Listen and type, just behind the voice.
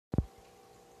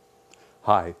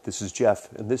Hi, this is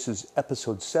Jeff, and this is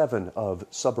episode 7 of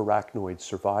Subarachnoid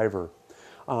Survivor.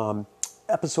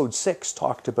 Episode 6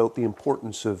 talked about the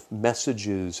importance of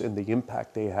messages and the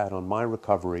impact they had on my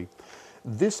recovery.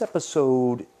 This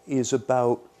episode is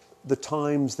about the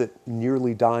times that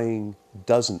nearly dying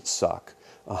doesn't suck.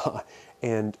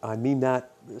 And I mean that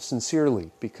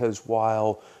sincerely, because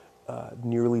while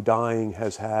nearly dying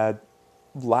has had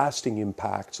lasting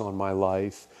impacts on my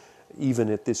life, even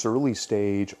at this early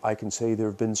stage, I can say there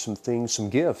have been some things, some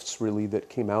gifts really, that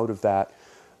came out of that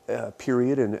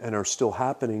period and are still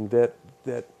happening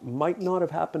that might not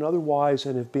have happened otherwise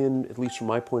and have been, at least from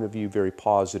my point of view, very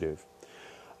positive.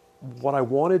 What I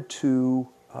wanted to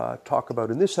talk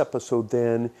about in this episode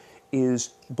then is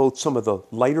both some of the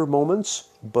lighter moments,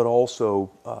 but also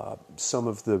some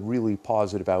of the really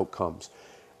positive outcomes.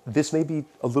 This may be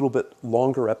a little bit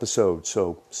longer episode,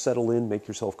 so settle in, make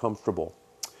yourself comfortable.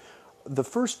 The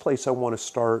first place I want to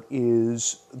start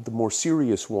is the more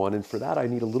serious one, and for that I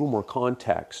need a little more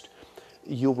context.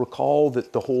 You'll recall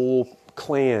that the whole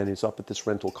clan is up at this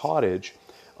rental cottage.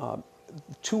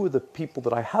 Two of the people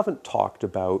that I haven't talked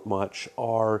about much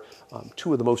are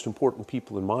two of the most important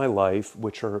people in my life,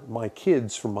 which are my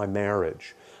kids from my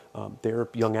marriage. They're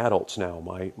young adults now.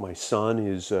 My son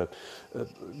is at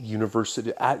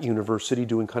university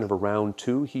doing kind of a round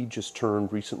two. He just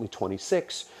turned recently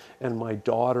 26. And my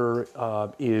daughter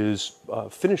is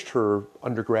finished her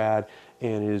undergrad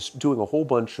and is doing a whole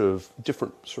bunch of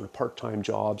different sort of part-time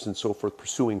jobs and so forth,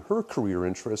 pursuing her career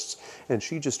interests. And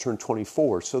she just turned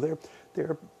 24. So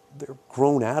they're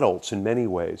grown adults in many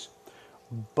ways.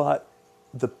 But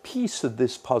the piece of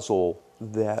this puzzle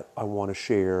that I want to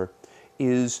share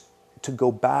is to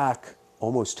go back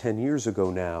almost 10 years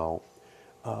ago now,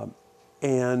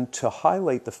 and to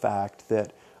highlight the fact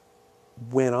that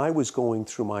when I was going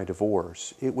through my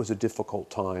divorce, it was a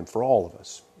difficult time for all of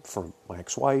us, for my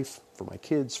ex-wife, for my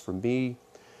kids, for me.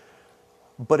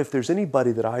 But if there's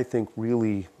anybody that I think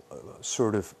really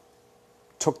sort of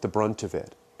took the brunt of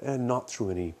it, and not through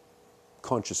any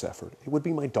conscious effort, it would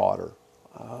be my daughter.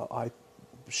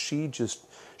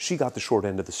 She got the short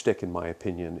end of the stick, in my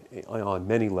opinion, on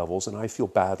many levels, and I feel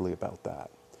badly about that.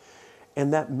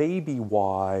 And that may be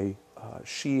why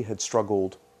she had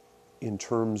struggled in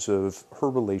terms of her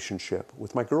relationship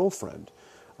with my girlfriend.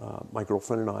 My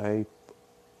girlfriend and I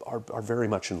are very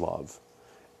much in love.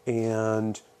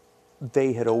 And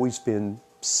they had always been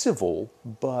civil,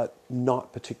 but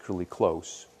not particularly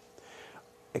close.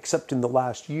 Except in the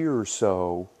last year or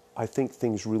so, I think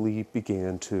things really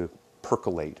began to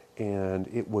percolate, and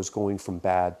it was going from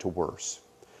bad to worse.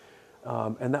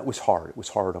 And that was hard. It was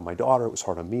hard on my daughter, it was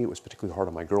hard on me, it was particularly hard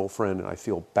on my girlfriend, and I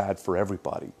feel bad for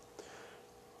everybody.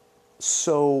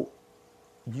 So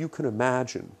you can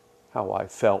imagine how I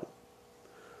felt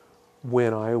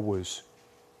when I was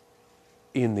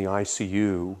in the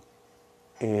ICU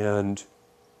and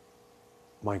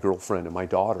my girlfriend and my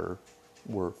daughter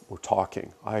were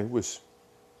talking. I was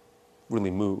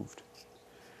really moved.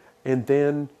 And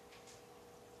then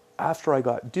after I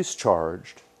got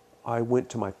discharged, I went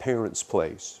to my parents'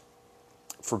 place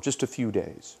for just a few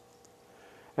days.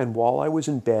 And while I was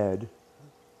in bed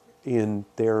in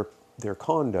their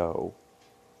condo,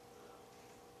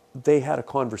 they had a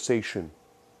conversation,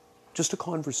 just a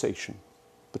conversation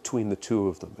between the two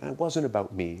of them. And it wasn't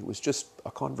about me, it was just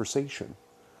a conversation.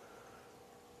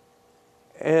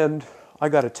 And I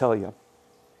got to tell you,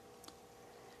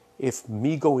 if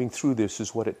me going through this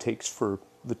is what it takes for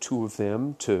the two of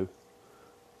them to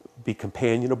be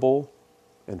companionable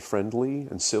and friendly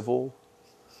and civil,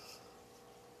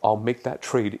 I'll make that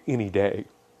trade any day.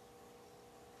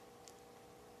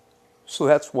 So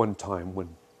that's one time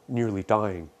when nearly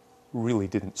dying really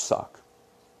didn't suck.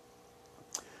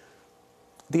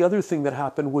 The other thing that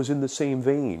happened was in the same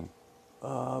vein.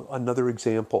 Another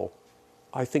example.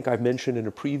 I think I mentioned in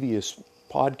a previous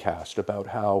podcast about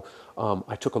how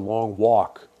I took a long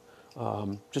walk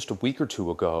just a week or two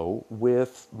ago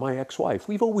with my ex-wife.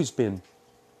 We've always been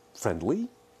friendly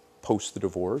post the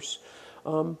divorce,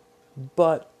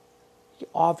 but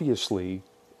obviously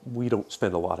we don't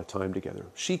spend a lot of time together.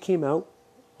 She came out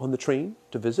on the train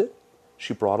to visit.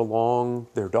 She brought along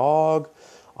their dog.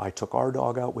 I took our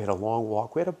dog out. We had a long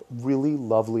walk. We had a really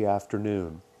lovely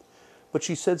afternoon. But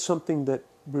she said something that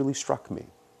really struck me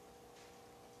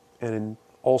and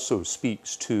also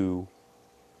speaks to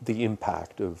the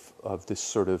impact of this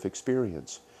sort of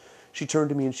experience. She turned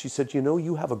to me and she said, "You know,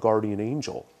 you have a guardian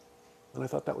angel." And I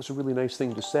thought that was a really nice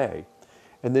thing to say.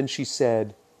 And then she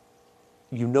said,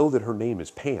 "You know that her name is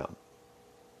Pam.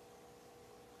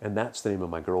 And that's the name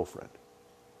of my girlfriend."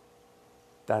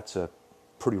 That's a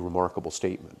pretty remarkable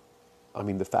statement. I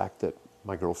mean, the fact that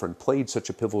my girlfriend played such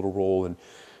a pivotal role in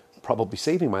probably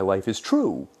saving my life is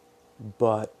true.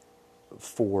 But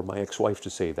for my ex-wife to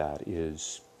say that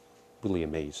is really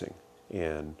amazing.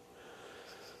 And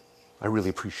I really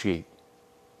appreciate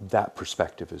that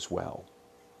perspective as well.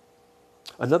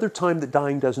 Another time that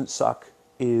dying doesn't suck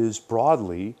is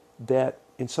broadly that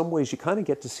in some ways you kind of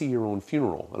get to see your own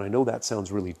funeral. And I know that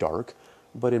sounds really dark,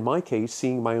 but in my case,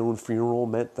 seeing my own funeral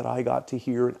meant that I got to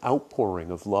hear an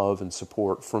outpouring of love and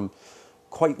support from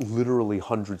quite literally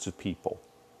hundreds of people.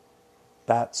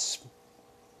 That's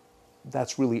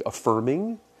really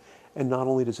affirming, and not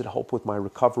only does it help with my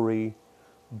recovery,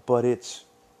 but it's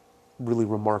really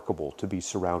remarkable to be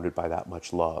surrounded by that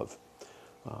much love.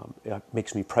 It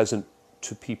makes me present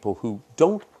to people who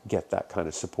don't get that kind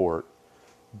of support,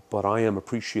 but I am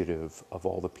appreciative of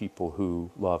all the people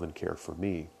who love and care for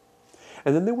me.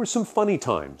 And then there were some funny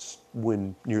times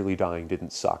when nearly dying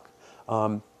didn't suck.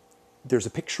 There's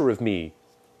a picture of me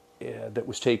that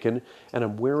was taken, and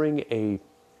I'm wearing a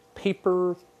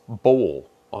paper bowl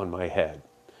on my head.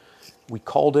 We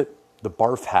called it the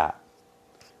barf hat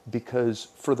because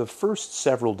for the first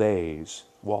several days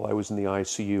while I was in the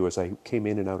ICU, as I came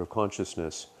in and out of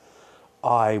consciousness,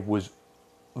 I was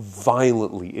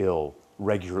violently ill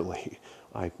regularly.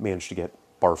 I managed to get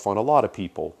barf on a lot of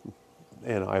people,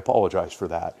 and I apologize for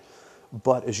that.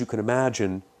 But as you can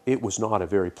imagine, it was not a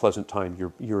very pleasant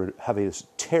time. You're having this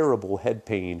terrible head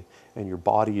pain, and your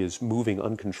body is moving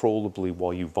uncontrollably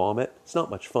while you vomit. It's not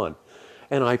much fun.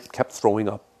 And I kept throwing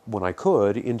up when I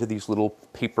could into these little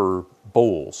paper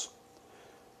bowls.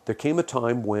 There came a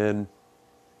time when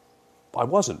I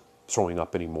wasn't throwing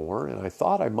up anymore, and I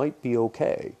thought I might be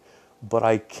okay. But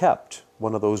I kept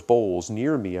one of those bowls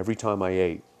near me every time I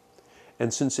ate.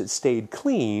 And since it stayed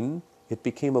clean, it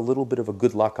became a little bit of a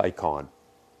good luck icon.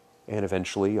 And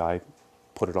eventually I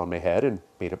put it on my head and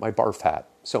made it my barf hat.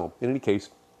 So in any case,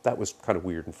 that was kind of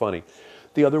weird and funny.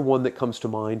 The other one that comes to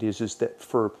mind is that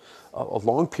for a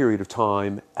long period of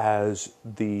time, as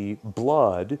the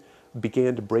blood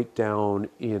began to break down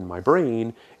in my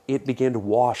brain, it began to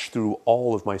wash through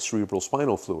all of my cerebral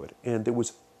spinal fluid. And there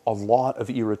was a lot of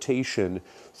irritation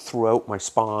throughout my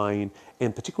spine,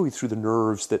 and particularly through the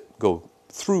nerves that go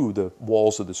through the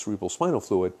walls of the cerebral spinal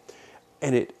fluid.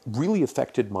 And it really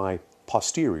affected my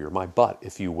posterior, my butt,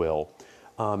 if you will.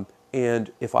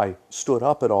 And if I stood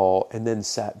up at all and then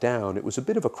sat down, it was a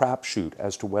bit of a crapshoot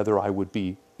as to whether I would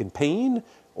be in pain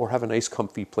or have a nice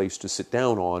comfy place to sit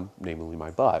down on, namely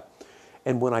my butt.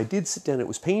 And when I did sit down, it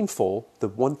was painful. The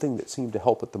one thing that seemed to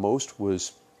help it the most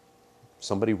was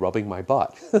somebody rubbing my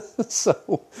butt.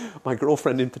 So my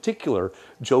girlfriend in particular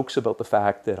jokes about the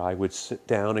fact that I would sit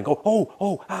down and go,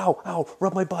 oh, ow,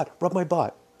 rub my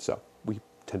butt. So we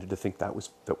tended to think that was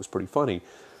pretty funny.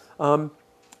 And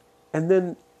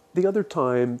then the other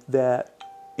time that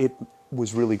it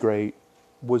was really great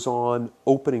was on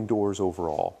opening doors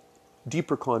overall.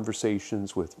 Deeper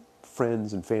conversations with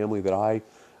friends and family that I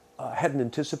hadn't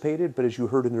anticipated, but as you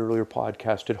heard in an earlier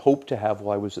podcast, had hoped to have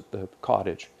while I was at the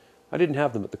cottage. I didn't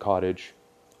have them at the cottage.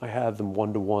 I had them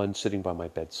one-to-one sitting by my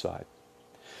bedside.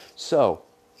 So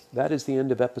that is the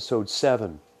end of episode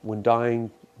 7,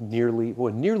 when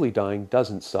nearly dying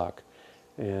doesn't suck.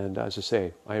 And as I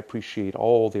say, I appreciate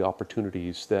all the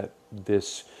opportunities that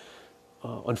this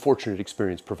unfortunate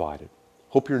experience provided.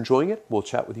 Hope you're enjoying it. We'll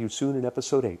chat with you soon in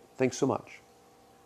episode 8. Thanks so much.